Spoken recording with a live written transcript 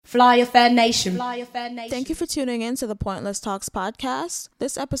Fly Affair Nation. Thank you for tuning in to the Pointless Talks podcast.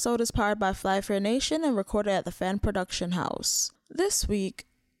 This episode is powered by Fly Affair Nation and recorded at the Fan Production House. This week,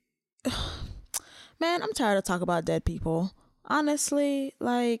 man, I'm tired of talking about dead people. Honestly,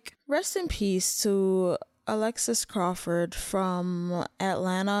 rest in peace to Alexis Crawford from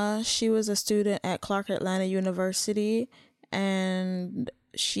Atlanta. She was a student at Clark Atlanta University, and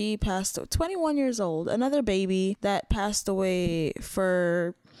she passed 21 years old. Another baby that passed away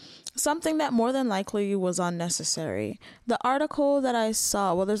for something that more than likely was unnecessary. The article that I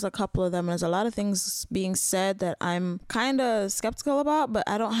saw, well, there's a couple of them, and there's a lot of things being said that I'm kind of skeptical about, but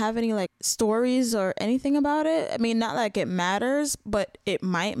I don't have any stories or anything about it. I mean, not like it matters, but it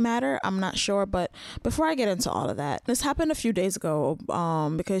might matter. I'm not sure. But before I get into all of that, this happened a few days ago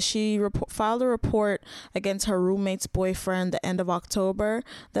because she filed a report against her roommate's boyfriend the end of October.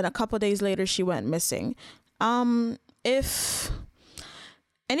 Then a couple days later, she went missing. If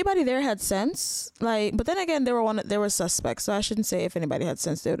anybody there had sense, but then again, there were suspects, so I shouldn't say if anybody had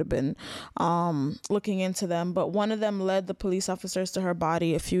sense, they would have been looking into them. But one of them led the police officers to her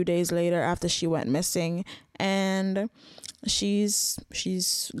body a few days later after she went missing, and she's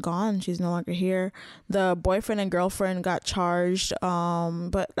gone. She's no longer here. The boyfriend and girlfriend got charged,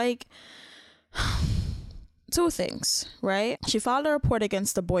 but two things, right? She filed a report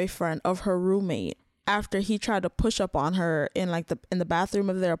against the boyfriend of her roommate after he tried to push up on her in the bathroom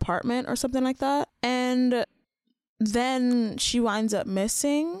of their apartment or something like that. And then she winds up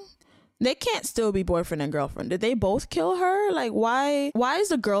missing. They can't still be boyfriend and girlfriend. Did they both kill her? Why is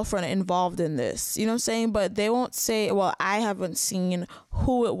the girlfriend involved in this? You know what I'm saying? But they won't say, well, I haven't seen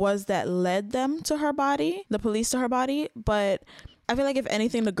who it was that led them to her body, the police to her body, but I feel like if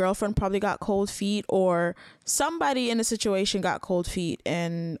anything, the girlfriend probably got cold feet, or somebody in the situation got cold feet,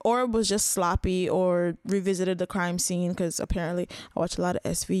 or was just sloppy, or revisited the crime scene, because apparently I watch a lot of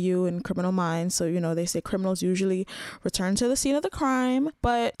SVU and Criminal Minds, so they say criminals usually return to the scene of the crime.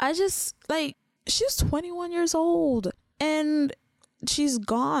 But I just she's 21 years old and she's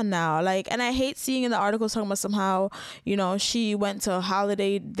gone now. And I hate seeing in the articles talking about somehow she went to a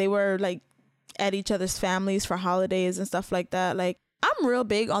holiday, they were at each other's families for holidays and stuff like that. I'm real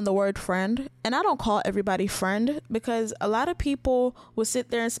big on the word friend, and I don't call everybody friend, because a lot of people will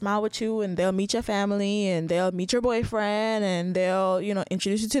sit there and smile with you, and they'll meet your family, and they'll meet your boyfriend, and they'll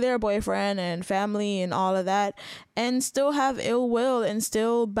introduce you to their boyfriend and family and all of that, and still have ill will and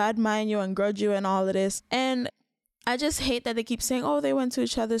still bad mind you and grudge you and all of this. And I just hate that they keep saying, oh, they went to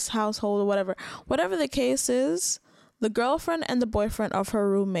each other's household or whatever the case is. The girlfriend and the boyfriend of her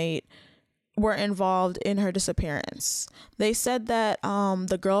roommate were involved in her disappearance. They said that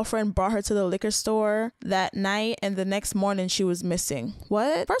the girlfriend brought her to the liquor store that night, and the next morning she was missing.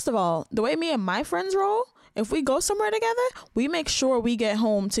 What? First of all, the way me and my friends roll, if we go somewhere together, we make sure we get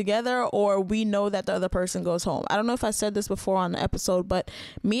home together, or we know that the other person goes home. I don't know if I said this before on the episode, but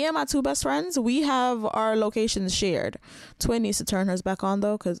me and my two best friends, we have our locations shared. Twin needs to turn hers back on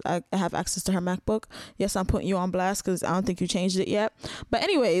though, because I have access to her MacBook. Yes, I'm putting you on blast because I don't think you changed it yet. But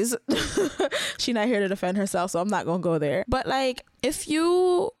anyways, she's not here to defend herself, so I'm not gonna go there. But if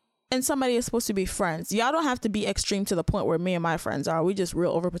you and somebody is supposed to be friends, y'all don't have to be extreme to the point where me and my friends are. We just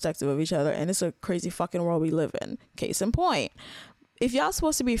real overprotective of each other, and it's a crazy fucking world we live in. Case in point, if y'all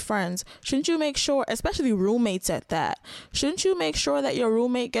supposed to be friends, shouldn't you make sure, especially roommates at that, shouldn't you make sure that your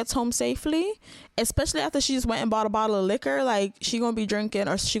roommate gets home safely? Especially after she just went and bought a bottle of liquor, she gonna be drinking,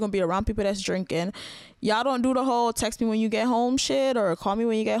 or she gonna be around people that's drinking. Y'all don't do the whole text me when you get home shit, or call me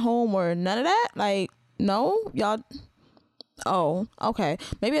when you get home, or none of that. No, y'all. Oh, okay.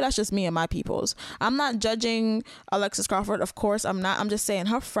 Maybe that's just me and my peoples. I'm not judging Alexis Crawford. Of course, I'm not. I'm just saying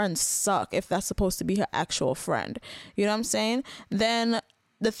her friends suck if that's supposed to be her actual friend. You know what I'm saying? Then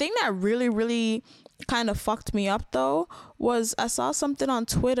the thing that really, really kind of fucked me up though was I saw something on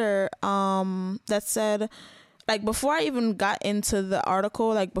Twitter that said, before I even got into the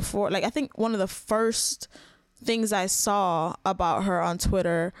article, I think one of the first things I saw about her on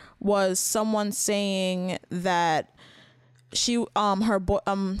Twitter was someone saying that she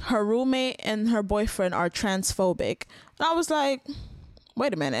her roommate and her boyfriend are transphobic. And I was like,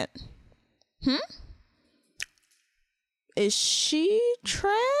 wait a minute. Is she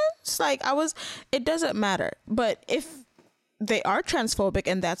trans? It doesn't matter. But if they are transphobic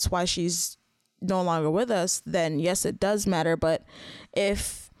and that's why she's no longer with us, then yes, it does matter. But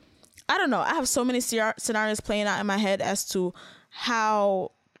if, I don't know, I have so many scenarios playing out in my head as to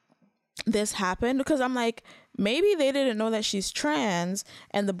how this happened, because I'm like, maybe they didn't know that she's trans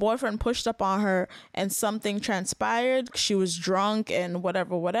and the boyfriend pushed up on her and something transpired. She was drunk and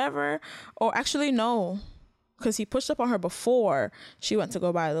whatever. Or actually, no. because he pushed up on her before she went to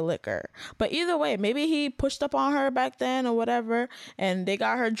go buy the liquor. But either way, maybe he pushed up on her back then or whatever, and they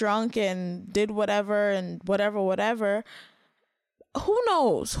got her drunk and did whatever and whatever. Who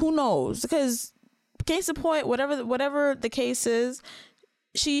knows? Because case in point, whatever the case is,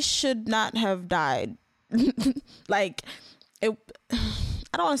 she should not have died. Like, it,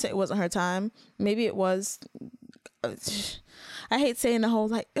 I don't want to say it wasn't her time. Maybe it was. I hate saying the whole,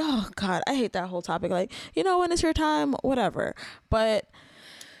 like, oh God, I hate that whole topic. Like, you know, when it's your time, whatever. But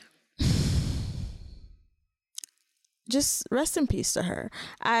just rest in peace to her.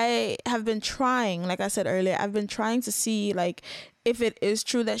 I have been trying, like I said earlier, I've been trying to see, like, if it is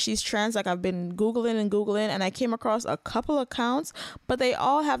true that she's trans. Like, I've been Googling, and I came across a couple accounts, but they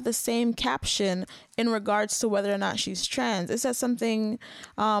all have the same caption in regards to whether or not she's trans. It says something,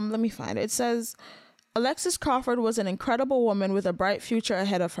 let me find it. It says, Alexis Crawford was an incredible woman with a bright future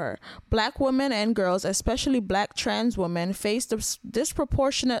ahead of her. Black women and girls, especially black trans women, face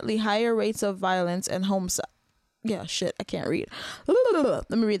disproportionately higher rates of violence and homicide. Yeah, shit, I can't read. Let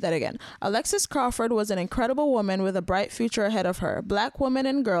me read that again. Alexis Crawford was an incredible woman with a bright future ahead of her. Black women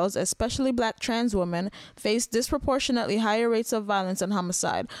and girls, especially black trans women, face disproportionately higher rates of violence and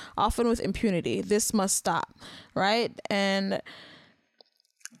homicide, often with impunity. This must stop, right? And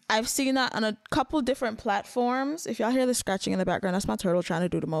I've seen that on a couple different platforms. If y'all hear the scratching in the background, that's my turtle trying to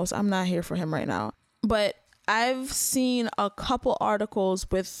do the most. I'm not here for him right now. But I've seen a couple articles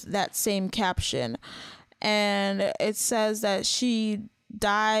with that same caption. And it says that she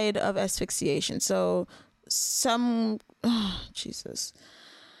died of asphyxiation. So Jesus.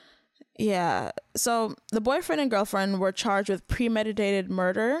 Yeah. So the boyfriend and girlfriend were charged with premeditated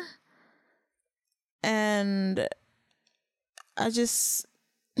murder. And I just...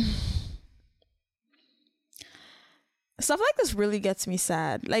 stuff like this really gets me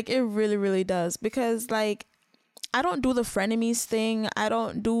sad. Like, it really, really does. Because, like, I don't do the frenemies thing. I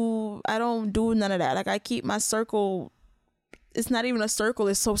don't do none of that. Like, I keep my circle. It's not even a circle.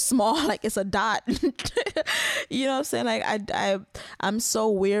 It's so small. Like, it's a dot. You know what I'm saying? Like, I'm so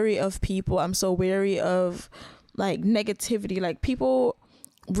wary of people. I'm so wary of, like, negativity. Like, people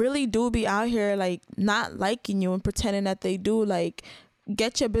really do be out here, like, not liking you and pretending that they do. Like,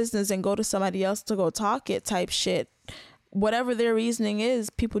 get your business and go to somebody else to go talk it type shit. Whatever their reasoning is,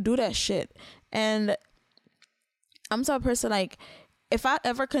 people do that shit. And I'm the type of person, like, if I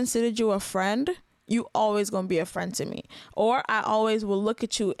ever considered you a friend, you always gonna be a friend to me. Or I always will look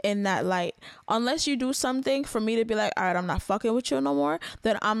at you in that light. Unless you do something for me to be like, all right, I'm not fucking with you no more,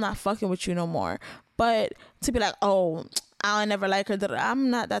 then I'm not fucking with you no more. But to be like, oh, I never like her, I'm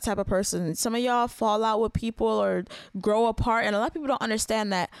not that type of person. Some of y'all fall out with people or grow apart, and a lot of people don't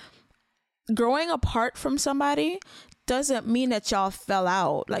understand that growing apart from somebody doesn't mean that y'all fell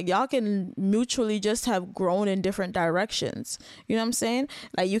out. Like, y'all can mutually just have grown in different directions. You know what I'm saying?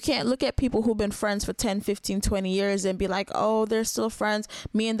 Like, you can't look at people who've been friends for 10, 15, 20 years and be like, oh, they're still friends.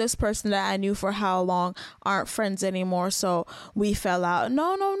 Me and this person that I knew for how long aren't friends anymore, so we fell out.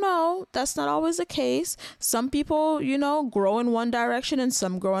 No. That's not always the case. Some people, you know, grow in one direction and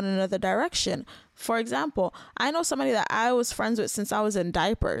some grow in another direction. For example, I know somebody that I was friends with since I was in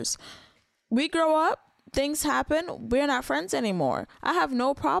diapers. We grow up, things happen, we're not friends anymore. I have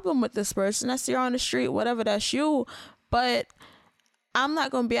no problem with this person. I see her on the street, whatever, that's you. But I'm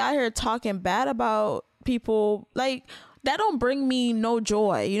not going to be out here talking bad about people. Like, that don't bring me no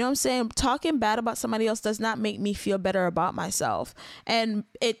joy. You know what I'm saying? Talking bad about somebody else does not make me feel better about myself. And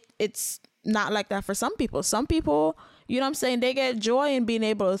it's not like that for some people. Some people, you know what I'm saying, they get joy in being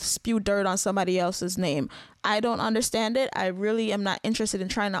able to spew dirt on somebody else's name. I don't understand it. I really am not interested in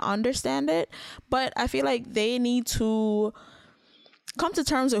trying to understand it. But I feel like they need to come to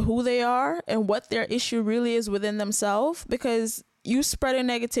terms with who they are and what their issue really is within themselves, because you spreading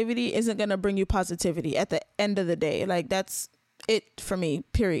negativity isn't going to bring you positivity at the end of the day. Like, that's it for me,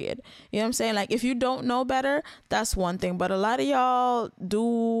 period. You know what I'm saying? Like, if you don't know better, that's one thing. But a lot of y'all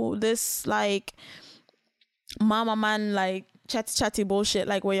do this, like, mama man, like, chatty bullshit,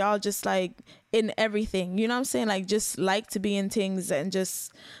 like, where y'all just, like, in everything. You know what I'm saying? Like, just like to be in things and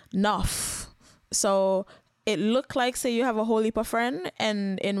just nuff. So it look like, say, you have a whole heap of friend,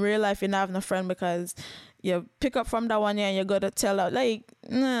 and in real life you're not having a friend because you pick up from that one year and you're gonna tell out, like,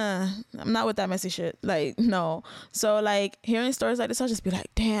 nah, I'm not with that messy shit. Like, no. So, like, hearing stories like this, I'll just be like,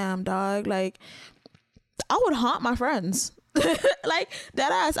 damn, dog. Like, I would haunt my friends. Like,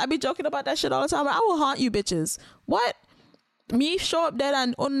 that ass. I be joking about that shit all the time. I will haunt you bitches. What? Me show up there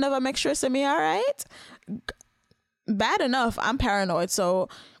and never make sure to me, all right? Bad enough, I'm paranoid. So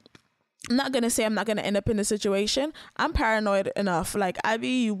I'm not gonna say I'm not gonna end up in a situation. I'm paranoid enough. Like, I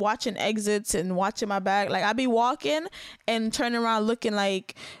be watching exits and watching my back. Like, I be walking and turning around looking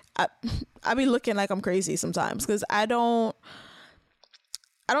like I be looking like I'm crazy sometimes, because I don't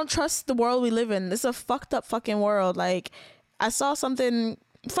trust the world we live in. This is a fucked up fucking world. Like, I saw something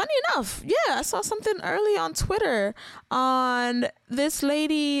funny enough. Yeah, I saw something early on Twitter on this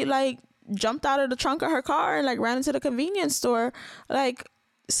lady, like, jumped out of the trunk of her car and like ran into the convenience store. Like,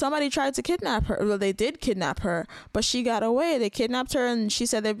 somebody tried to kidnap her. Well, they did kidnap her, but she got away. They kidnapped her, and she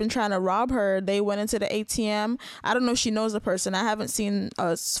said they've been trying to rob her. They went into the ATM. I don't know if she knows the person. I haven't seen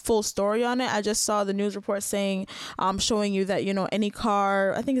a full story on it. I just saw the news report saying, showing you that, you know, any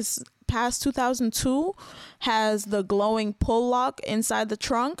car, I think it's past 2002, has the glowing pull lock inside the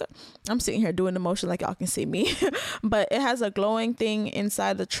trunk. I'm sitting here doing the motion like y'all can see me, but it has a glowing thing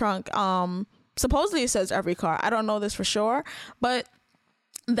inside the trunk. Supposedly it says every car. I don't know this for sure, but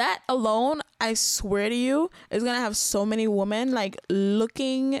that alone, I swear to you, is gonna have so many women like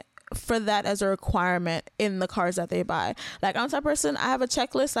looking for that as a requirement in the cars that they buy. Like, I'm the type of person, I have a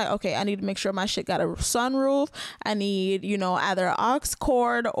checklist, like, okay, I need to make sure my shit got a sunroof. I need, you know, either an aux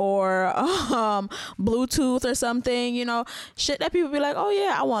cord or Bluetooth or something, you know, shit that people be like, oh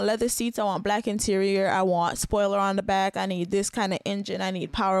yeah, I want leather seats, I want black interior, I want spoiler on the back, I need this kind of engine, I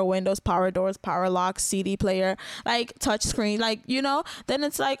need power windows, power doors, power locks, CD player, like touch screen, like, you know. Then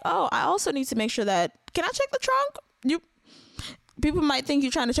it's like, oh, I also need to make sure that, can I check the trunk? People might think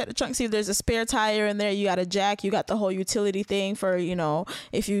you're trying to check the trunk, see if there's a spare tire in there. You got a jack, you got the whole utility thing for, you know,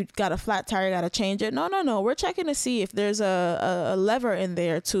 if you got a flat tire, you got to change it. No. We're checking to see if there's a lever in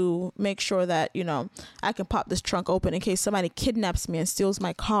there to make sure that, you know, I can pop this trunk open in case somebody kidnaps me and steals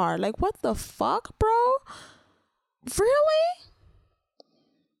my car. Like, what the fuck, bro?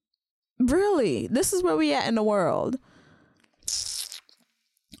 Really? This is where we at in the world,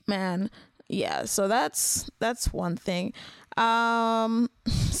 man. Yeah, so that's one thing. Something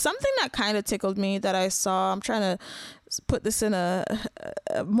that kind of tickled me that I saw, I'm trying to put this in a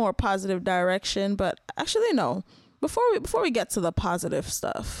more positive direction, but actually no, before we get to the positive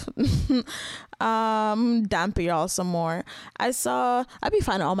stuff, damper y'all some more. I be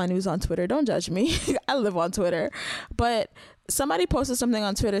finding all my news on Twitter, don't judge me. I live on Twitter, but somebody posted something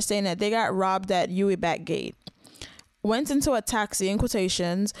on Twitter saying that they got robbed at Huey Backgate. Went into a taxi, in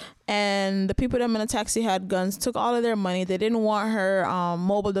quotations, and the people that in the taxi had guns, took all of their money. They didn't want her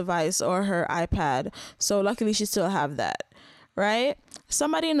mobile device or her iPad, so luckily she still have that, right?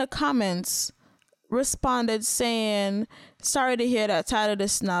 Somebody in the comments responded saying, sorry to hear that, tired of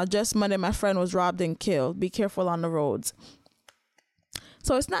this now. Just Monday my friend was robbed and killed. Be careful on the roads.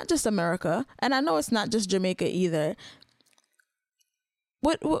 So it's not just America, and I know it's not just Jamaica either.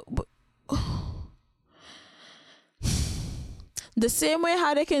 What the same way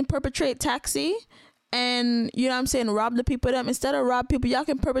how they can perpetrate taxi and, you know what I'm saying, rob the people them, instead of rob people, y'all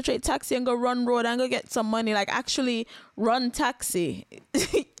can perpetrate taxi and go run road and go get some money, like actually run taxi.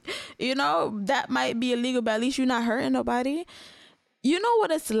 You know, that might be illegal, but at least you're not hurting nobody. You know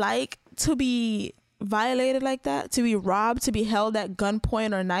what it's like to be violated like that, to be robbed, to be held at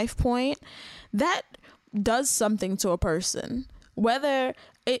gunpoint or knife point? That does something to a person, whether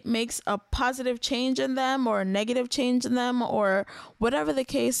it makes a positive change in them or a negative change in them or whatever the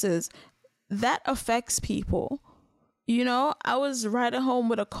case is. That affects people. You know, I was riding home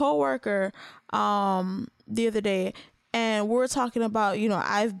with a coworker the other day, and we were talking about, you know,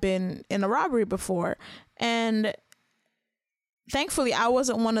 I've been in a robbery before, and thankfully I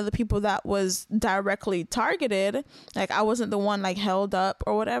wasn't one of the people that was directly targeted. Like, I wasn't the one like held up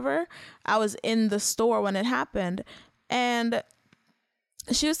or whatever. I was in the store when it happened, and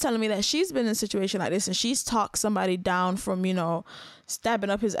she was telling me that she's been in a situation like this, and she's talked somebody down from, you know,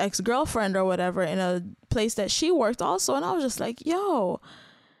 stabbing up his ex-girlfriend or whatever in a place that she worked also. And I was just like, yo,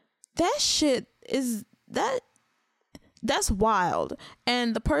 that shit is that's wild.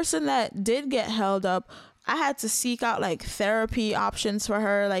 And the person that did get held up, I had to seek out like therapy options for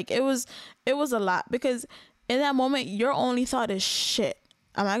her. Like, it was a lot, because in that moment your only thought is, shit,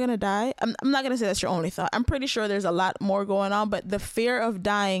 am I gonna die? I'm not gonna say that's your only thought. I'm pretty sure there's a lot more going on, but the fear of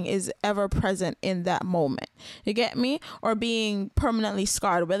dying is ever present in that moment. You get me? Or being permanently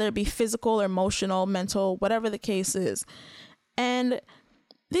scarred, whether it be physical, emotional, mental, whatever the case is. And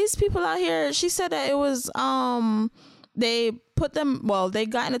these people out here, she said that it was they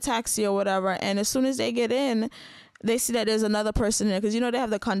got in a taxi or whatever, and as soon as they get in, they see that there's another person in there, because, you know, they have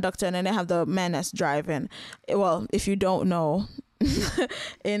the conductor and then they have the man that's driving. Well, if you don't know,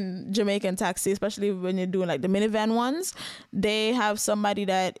 in Jamaican taxi, especially when you're doing like the minivan ones. They have somebody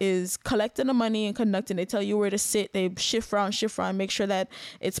that is collecting the money and conducting. They tell you where to sit. They shift around, make sure that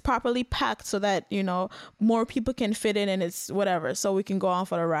it's properly packed so that, you know, more people can fit in and it's whatever, so we can go on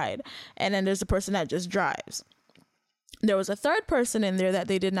for the ride. And then there's the person that just drives. There was a third person in there that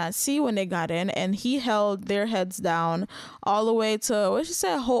they did not see when they got in, and he held their heads down all the way to, what did you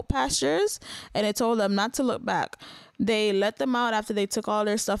say, Hope Pastures, and it told them not to look back. They let them out after they took all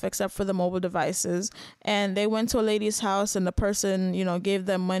their stuff except for the mobile devices, and they went to a lady's house, and the person, you know, gave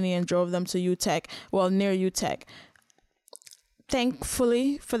them money and drove them to UTEC, well, near UTEC.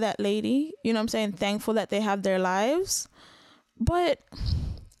 Thankfully for that lady, you know what I'm saying? Thankful that they have their lives. But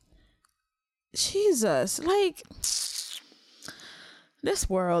Jesus, like, this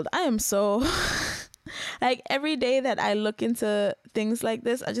world, I am so like, every day that I look into things like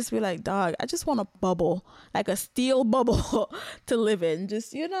this, I just be like, dog, I just want a bubble, like a steel bubble to live in.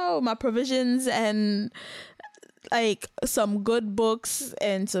 Just, you know, my provisions and like some good books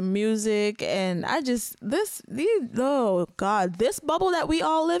and some music. And I just, oh God, this bubble that we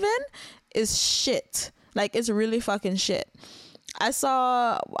all live in is shit. Like, it's really fucking shit. I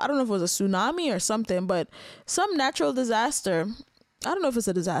saw, I don't know if it was a tsunami or something, but some natural disaster. I don't know if it's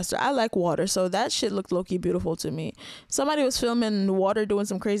a disaster. I like water, so that shit looked low-key beautiful to me. Somebody was filming water doing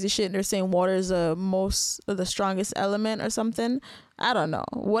some crazy shit, and they're saying water is the strongest element or something. I don't know.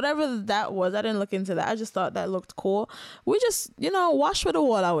 Whatever that was, I didn't look into that. I just thought that looked cool. We just, you know, wash with the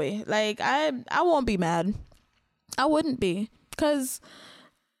water away. Like, I won't be mad. I wouldn't be. Because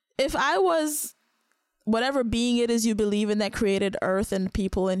if I was whatever being it is you believe in that created Earth and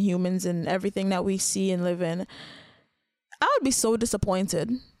people and humans and everything that we see and live in, I would be so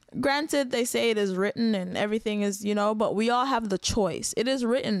disappointed. Granted, they say it is written and everything is, you know, but we all have the choice. It is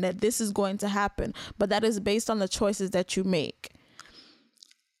written that this is going to happen, but that is based on the choices that you make.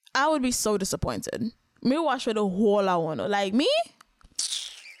 I would be so disappointed. Me watch for the whole I want to. Like, me?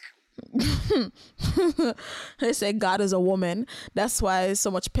 They say God is a woman. That's why there's so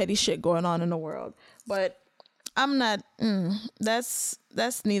much petty shit going on in the world. But I'm not, that's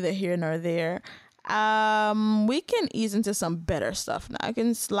neither here nor there. We can ease into some better stuff now. I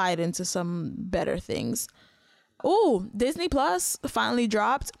can slide into some better things. Oh, Disney Plus finally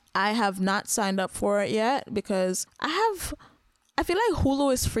dropped. I have not signed up for it yet because I feel like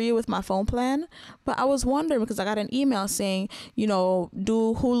Hulu is free with my phone plan, but I was wondering because I got an email saying, you know,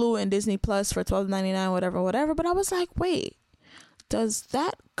 do Hulu and Disney Plus for $12.99, whatever. But I was like, wait, does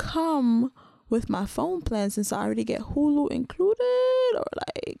that come with my phone plan since I already get Hulu included? Or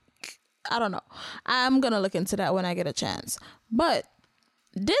like, I don't know. I'm going to look into that when I get a chance. But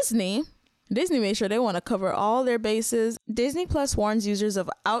Disney made sure they want to cover all their bases. Disney Plus warns users of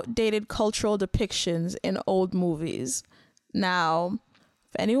outdated cultural depictions in old movies. Now,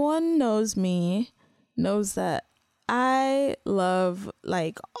 if anyone knows me, knows that I love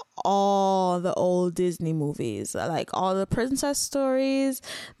like all the old Disney movies, like all the princess stories,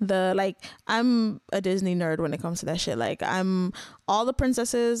 I'm a Disney nerd when it comes to that shit. Like, I'm all the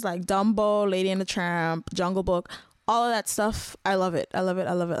princesses, like Dumbo, Lady and the Tramp, Jungle Book, all of that stuff. I love it.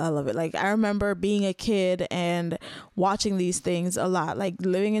 Like, I remember being a kid and watching these things a lot, like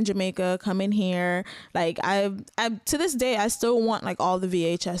living in Jamaica, coming here. Like, I to this day, I still want like all the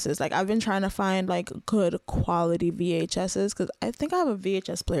VHSs. Like, I've been trying to find like good quality VHSs because I think I have a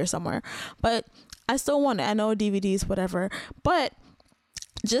VHS player somewhere, but I still want it. I know DVDs, whatever, but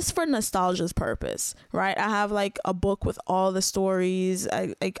just for nostalgia's purpose, right? I have like a book with all the stories.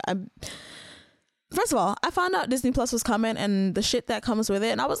 First of all, I found out Disney Plus was coming and the shit that comes with it.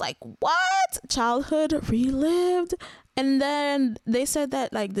 And I was like, what? Childhood relived? And then they said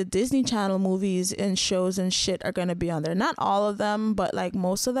that like the Disney Channel movies and shows and shit are going to be on there. Not all of them, but like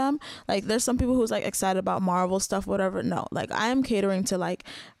most of them. Like, there's some people who's like excited about Marvel stuff, whatever. No, like, I am catering to like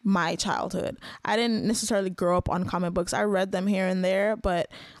my childhood. I didn't necessarily grow up on comic books. I read them here and there,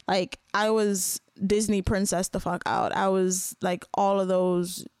 but like, I was Disney princess the fuck out. I was like all of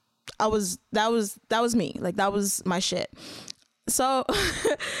those. That was me. Like, that was my shit. So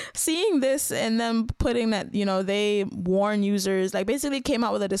seeing this and them putting that, you know, they warn users, like basically came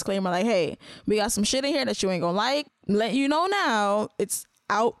out with a disclaimer like, hey, we got some shit in here that you ain't gonna like. Let you know now, it's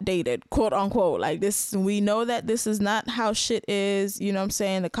outdated, quote unquote. Like, this, we know that this is not how shit is, you know what I'm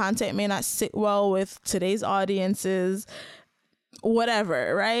saying? The content may not sit well with today's audiences,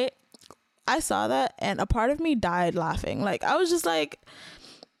 whatever, right? I saw that and a part of me died laughing. Like, I was just like,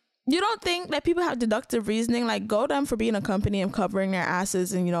 you don't think that people have deductive reasoning? Like, go them for being a company and covering their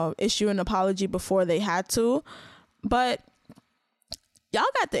asses and, you know, issue an apology before they had to. But y'all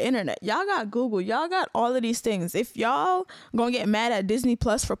got the internet, y'all got Google, y'all got all of these things. If y'all gonna get mad at Disney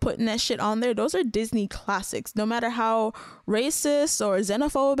Plus for putting that shit on there, those are Disney classics. No matter how racist or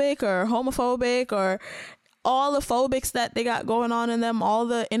xenophobic or homophobic or all the phobics that they got going on in them, all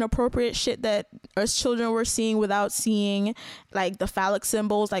the inappropriate shit that us children were seeing without seeing, like the phallic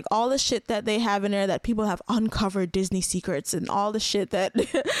symbols, like all the shit that they have in there that people have uncovered Disney secrets and all the shit that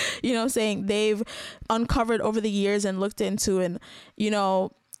you know what I'm saying, they've uncovered over the years and looked into, and you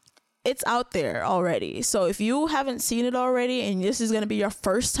know, it's out there already. So if you haven't seen it already and this is going to be your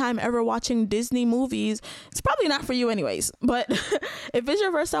first time ever watching Disney movies, it's probably not for you anyways. But if it's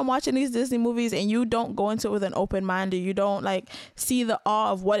your first time watching these Disney movies and you don't go into it with an open mind, or you don't like see the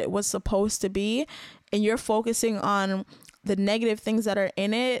awe of what it was supposed to be, and you're focusing on the negative things that are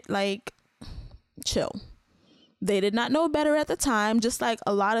in it, like, chill. They did not know better at the time, just like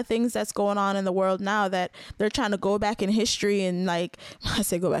a lot of things that's going on in the world now that they're trying to go back in history and, like, I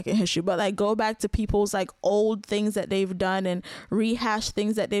say go back in history, but like go back to people's like old things that they've done and rehash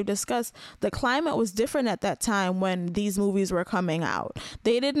things that they've discussed. The climate was different at that time when these movies were coming out.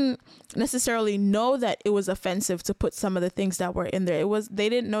 They didn't necessarily know that it was offensive to put some of the things that were in there. They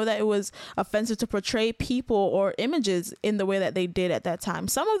didn't know that it was offensive to portray people or images in the way that they did at that time.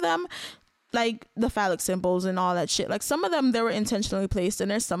 Some of them, like the phallic symbols and all that shit, like some of them they were intentionally placed in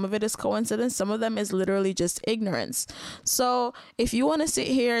there, some of it is coincidence, some of them is literally just ignorance. So if you want to sit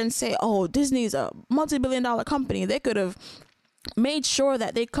here and say, oh, Disney's a multi-billion-dollar company, they could have made sure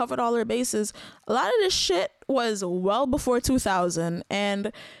that they covered all their bases. A lot of this shit was well before 2000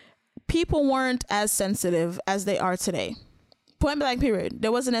 and people weren't as sensitive as they are today. Point blank period. They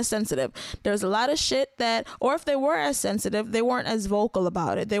wasn't as sensitive. There was a lot of shit that, or if they were as sensitive, they weren't as vocal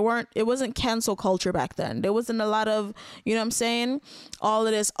about it. It wasn't cancel culture back then. There wasn't a lot of, you know what I'm saying, all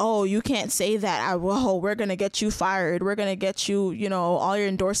of this, oh, you can't say that, we're gonna get you fired, we're gonna get you, you know, all your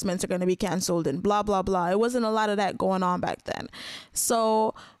endorsements are gonna be canceled and blah blah blah. It wasn't a lot of that going on back then.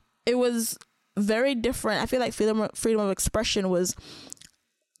 So it was very different. I feel like freedom of expression was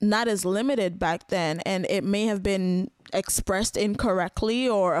not as limited back then, and it may have been expressed incorrectly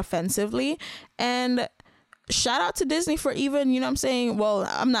or offensively. And shout out to Disney for even, you know what I'm saying, well,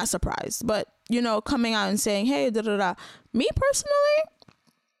 I'm not surprised, but, you know, coming out and saying, hey, da da da. Me personally,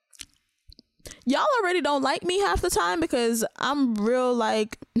 y'all already don't like me half the time because I'm real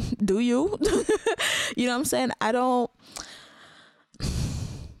like, do you? You know what I'm saying? I don't.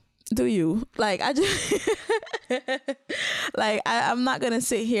 Do you like, I just like I'm not gonna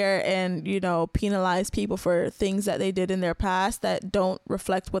sit here and, you know, penalize people for things that they did in their past that don't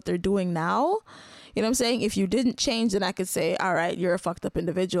reflect what they're doing now. You know what I'm saying? If you didn't change, then I could say, all right, you're a fucked up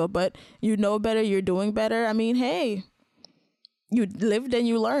individual, but you know better, you're doing better. I mean, hey, you lived and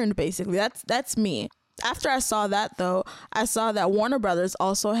you learned, basically. That's me. After I saw that, though, I saw that Warner Brothers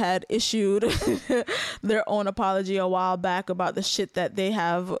also had issued their own apology a while back about the shit that they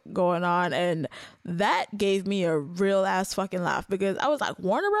have going on. And that gave me a real ass fucking laugh because I was like,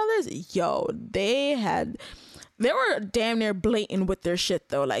 Warner Brothers, yo, they were damn near blatant with their shit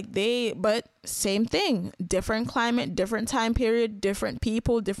though. But same thing, different climate, different time period, different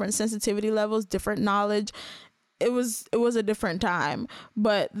people, different sensitivity levels, different knowledge. It was a different time.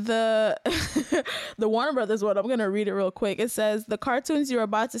 But the the Warner Brothers one, I'm going to read it real quick. It says, the cartoons you're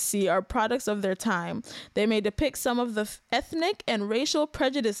about to see are products of their time. They may depict some of the ethnic and racial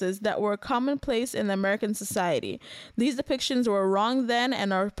prejudices that were commonplace in American society. These depictions were wrong then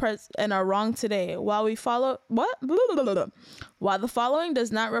and are wrong today. While the following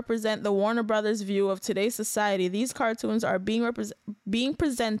does not represent the Warner Brothers view of today's society, these cartoons are being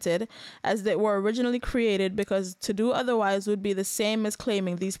presented as they were originally created, because to do otherwise would be the same as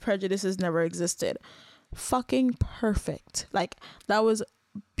claiming these prejudices never existed. Fucking perfect. Like, that was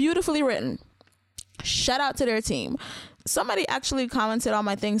beautifully written. Shout out to their team. Somebody actually commented on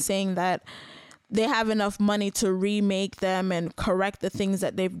my thing saying that they have enough money to remake them and correct the things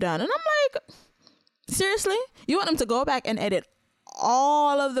that they've done. And I'm like, seriously? You want them to go back and edit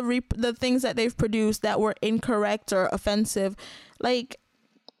all of the things that they've produced that were incorrect or offensive? Like,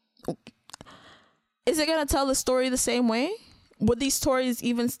 is it going to tell the story the same way? Would these stories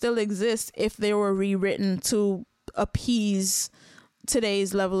even still exist if they were rewritten to appease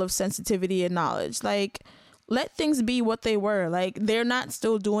today's level of sensitivity and knowledge? Like, let things be what they were. Like, they're not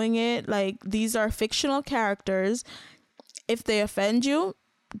still doing it. Like, these are fictional characters. If they offend you,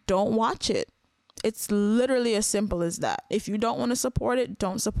 don't watch it. It's literally as simple as that. If you don't want to support it,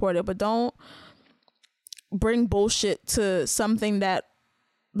 don't support it. But don't bring bullshit to something that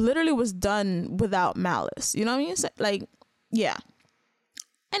literally was done without malice. You know what I mean? Like, yeah.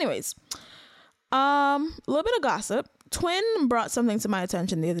 Anyways, a little bit of gossip. Twin brought something to my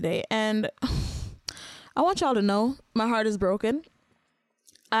attention the other day, and I want y'all to know my heart is broken.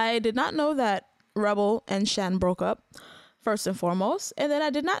 I did not know that Rebel and Shan broke up, first and foremost, and then I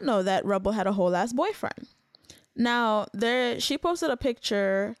did not know that Rebel had a whole ass boyfriend. Now, she posted a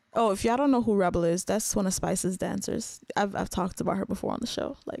picture. Oh, if y'all don't know who Rebel is, that's one of Spice's dancers. I've talked about her before on the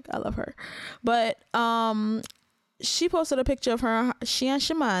show. Like, I love her. But she posted a picture of her, she and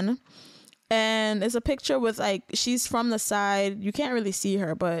Shaman, and it's a picture with, like, she's from the side. You can't really see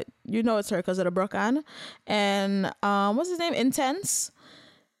her, but you know it's her because of the Brokan. And what's his name? Intense.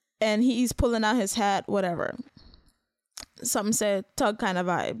 And he's pulling out his hat, whatever. Something said Tug kind of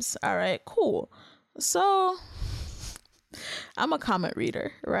vibes. All right, cool. So I'm a comment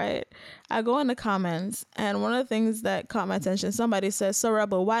reader, right? I go in the comments, and one of the things that caught my attention, somebody says, "So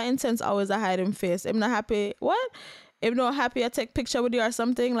Rebel, why Intense always a hiding face? I'm not happy." What? If not happy, I take picture with you or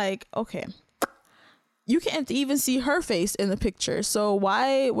something. Like, okay, you can't even see her face in the picture, so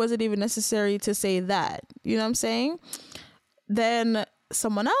why was it even necessary to say that? You know what I'm saying? Then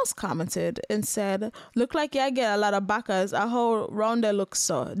someone else commented and said, "Look like I get a lot of backers. A whole round there looks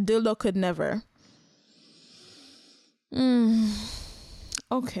so. Dildo could never."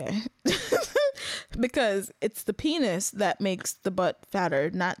 Okay. Because it's the penis that makes the butt fatter,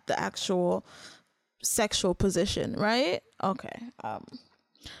 not the actual sexual position, right? Okay. All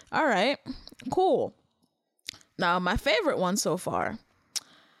right. Cool. Now, my favorite one so far.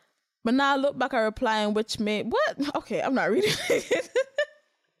 But now I look back at replying, which made... What? Okay, I'm not reading it.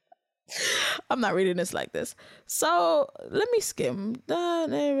 I'm not reading this like this. So let me skim.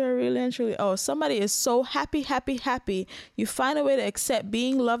 Really and truly. Oh, somebody is so happy. You find a way to accept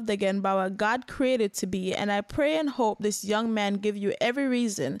being loved again by what God created to be. And I pray and hope this young man give you every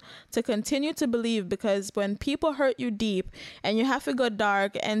reason to continue to believe, because when people hurt you deep and you have to go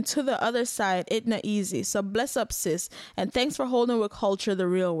dark and to the other side, it not easy. So bless up, sis. And thanks for holding with culture the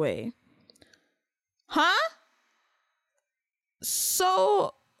real way. Huh?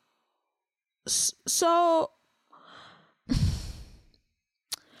 So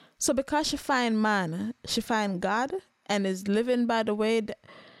because she find man, she find God and is living by the way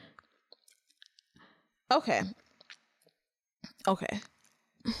okay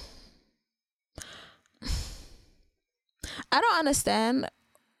I don't understand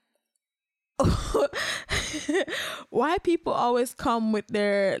why people always come with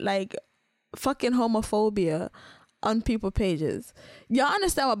their like fucking homophobia on people pages. Y'all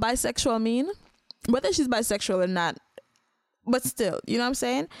understand what bisexual mean? Whether she's bisexual or not, but still, you know what I'm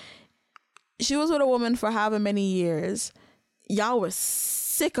saying? She was with a woman for however many years. Y'all were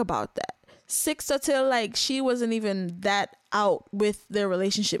sick about that. Sick till like she wasn't even that out with their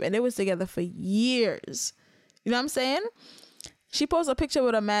relationship, and they was together for years. You know what I'm saying? She posted a picture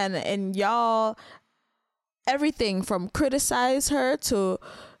with a man, and y'all, everything from criticize her to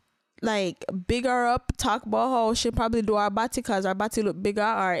like big her up, talk about how she probably do her body because her body look bigger,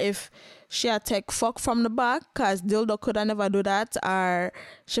 or if she had take fuck from the back because dildo could have never do that, or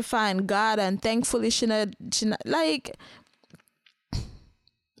she find God and thankfully she not like,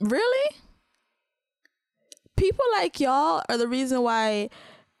 really? People like y'all are the reason why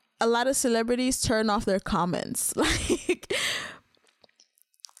a lot of celebrities turn off their comments. Like,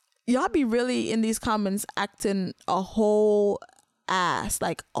 y'all be really in these comments acting a whole ass,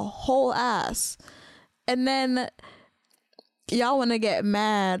 like a whole ass, and then y'all want to get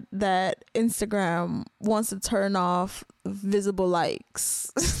mad that Instagram wants to turn off visible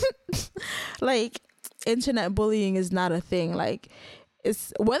likes. Like, internet bullying is not a thing. Like,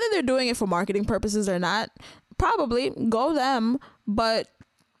 it's whether they're doing it for marketing purposes or not, probably go them, but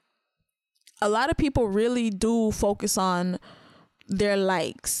a lot of people really do focus on their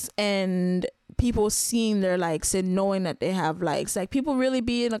likes and people seeing their likes and knowing that they have likes. Like, people really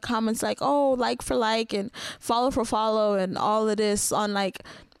be in the comments like, oh, like for like and follow for follow and all of this on like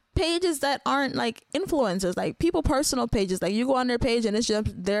pages that aren't like influencers, like people personal pages. Like, you go on their page and it's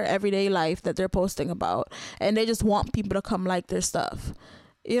just their everyday life that they're posting about, and they just want people to come like their stuff.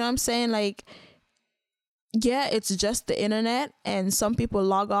 You know what I'm saying? Like, yeah, it's just the internet and some people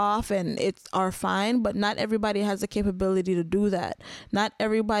log off and are fine, but not everybody has the capability to do that. Not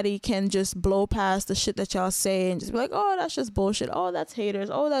everybody can just blow past the shit that y'all say and just be like, oh, that's just bullshit. Oh, that's haters.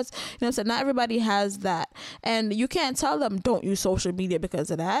 Oh, that's, you know what I'm saying? Not everybody has that. And you can't tell them don't use social media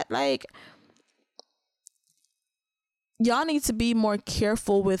because of that. Like, y'all need to be more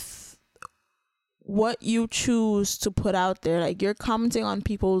careful with what you choose to put out there. Like, you're commenting on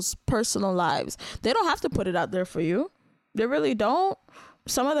people's personal lives. They don't have to put it out there for you. They really don't.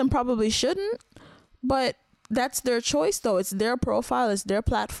 Some of them probably shouldn't, but That's their choice, though. It's their profile, it's their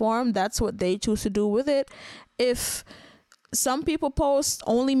platform. That's what they choose to do with it. If some people post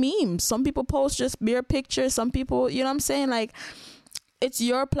only memes, some people post just mere pictures, some people, you know what I'm saying? Like, it's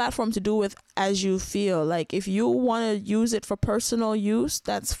your platform to do with as you feel. Like, if you want to use it for personal use,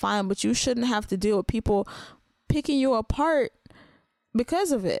 that's fine, but you shouldn't have to deal with people picking you apart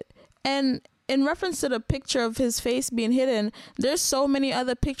because of it. And in reference to the picture of his face being hidden, there's so many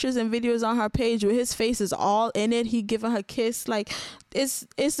other pictures and videos on her page where his face is all in it. He giving her a kiss. Like, it's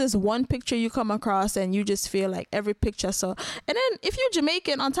this one picture you come across and you just feel like every picture I saw. And then if you're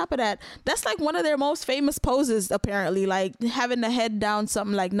Jamaican, on top of that, that's like one of their most famous poses, apparently, like having the head down,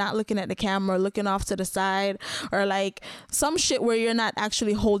 something like not looking at the camera, looking off to the side, or like some shit where you're not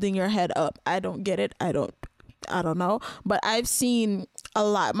actually holding your head up. I don't get it. I don't know, but I've seen a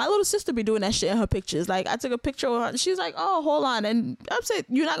lot. My little sister be doing that shit in her pictures. Like, I took a picture of her and she's like, oh, hold on, and I'm saying,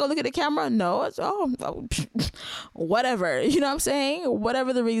 you're not gonna look at the camera? No. It's, oh whatever, you know what I'm saying,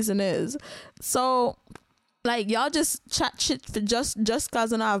 whatever the reason is. So like, y'all just chat shit for just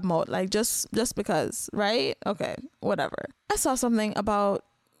cause and I've mode, like just because, right? Okay, whatever. I saw something about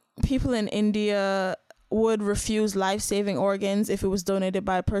people in India would refuse life-saving organs if it was donated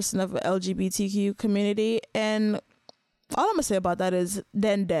by a person of the LGBTQ community, and all I'm gonna say about that is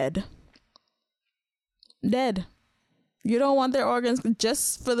then dead. You don't want their organs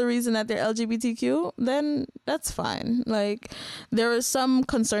just for the reason that they're LGBTQ, then that's fine. Like, there are some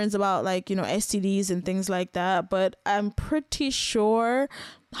concerns about, like, you know, STDs and things like that, but I'm pretty sure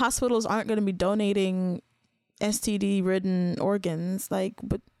hospitals aren't going to be donating STD-ridden organs. Like,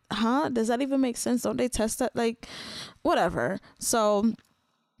 but does that even make sense? Don't they test that? Like, whatever. So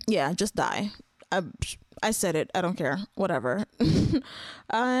yeah, just die. I said it. I don't care. Whatever.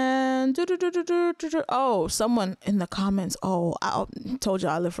 And someone in the comments. I told you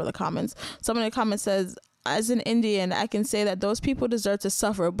I live for the comments. Someone in the comments says, as an Indian, I can say that those people deserve to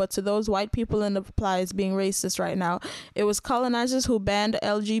suffer, but to those white people in the plies being racist right now, it was colonizers who banned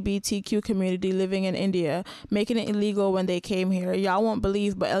LGBTQ community living in India, making it illegal when they came here. Y'all won't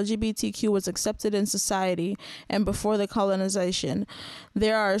believe, but LGBTQ was accepted in society and before the colonization.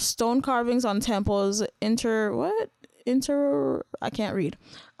 There are stone carvings on temples, I can't read.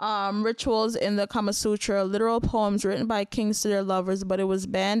 Rituals in the Kama Sutra, literal poems written by kings to their lovers, but it was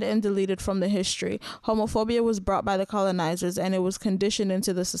banned and deleted from the history. Homophobia was brought by the colonizers and it was conditioned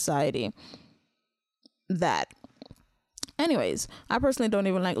into the society. That. Anyways, I personally don't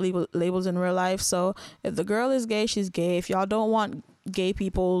even like labels in real life, so if the girl is gay, she's gay. If y'all don't want gay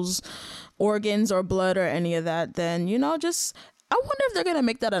people's organs or blood or any of that, then, you know, just, I wonder if they're gonna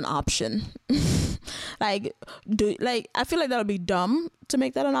make that an option. I feel like that would be dumb to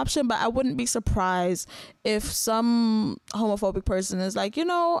make that an option, but I wouldn't be surprised if some homophobic person is like, you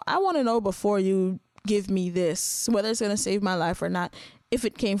know, I want to know before you give me this, whether it's going to save my life or not, if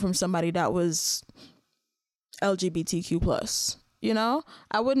it came from somebody that was LGBTQ plus, you know.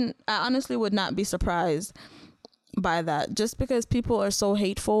 I honestly would not be surprised by that, just because people are so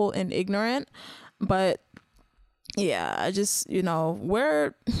hateful and ignorant. But yeah, I just, you know,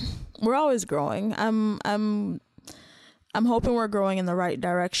 we're always growing. I'm hoping we're growing in the right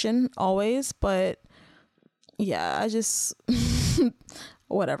direction always, but yeah, I just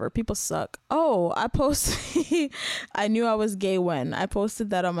whatever, people suck. I posted I knew I was gay when I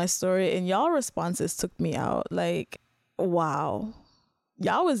posted that on my story, and y'all responses took me out. Like, wow,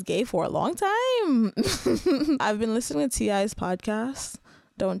 y'all was gay for a long time. I've been listening to T.I.'s podcast.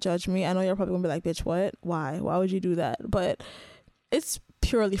 Don't judge me. I know you're probably gonna be like, bitch, what? Why would you do that? But it's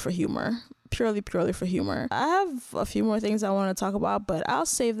purely for humor. Purely for humor. I have a few more things I want to talk about, but I'll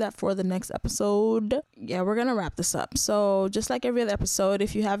save that for the next episode. Yeah, we're gonna wrap this up. So just like every other episode,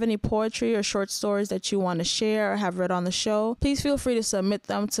 if you have any poetry or short stories that you want to share or have read on the show, please feel free to submit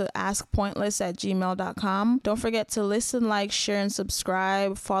them to askpointless@gmail.com. Don't forget to listen, like, share, and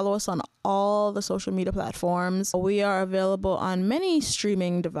subscribe. Follow us on all the social media platforms. We are available on many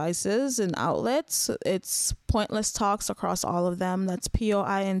streaming devices and outlets. It's Pointless Talks across all of them. That's PointlessTalks,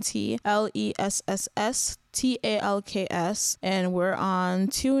 and we're on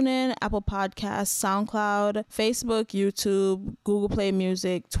TuneIn, Apple Podcasts, SoundCloud, Facebook, YouTube, Google Play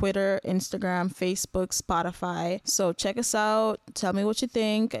Music, Twitter, Instagram, Facebook, Spotify. So check us out. Tell me what you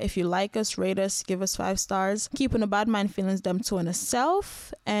think. If you like us, rate us, give us 5 stars. Keeping a bad mind feelings them to in a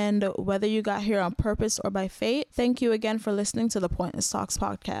self. And whether you got here on purpose or by fate, thank you again for listening to the Pointless Talks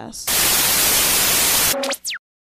podcast.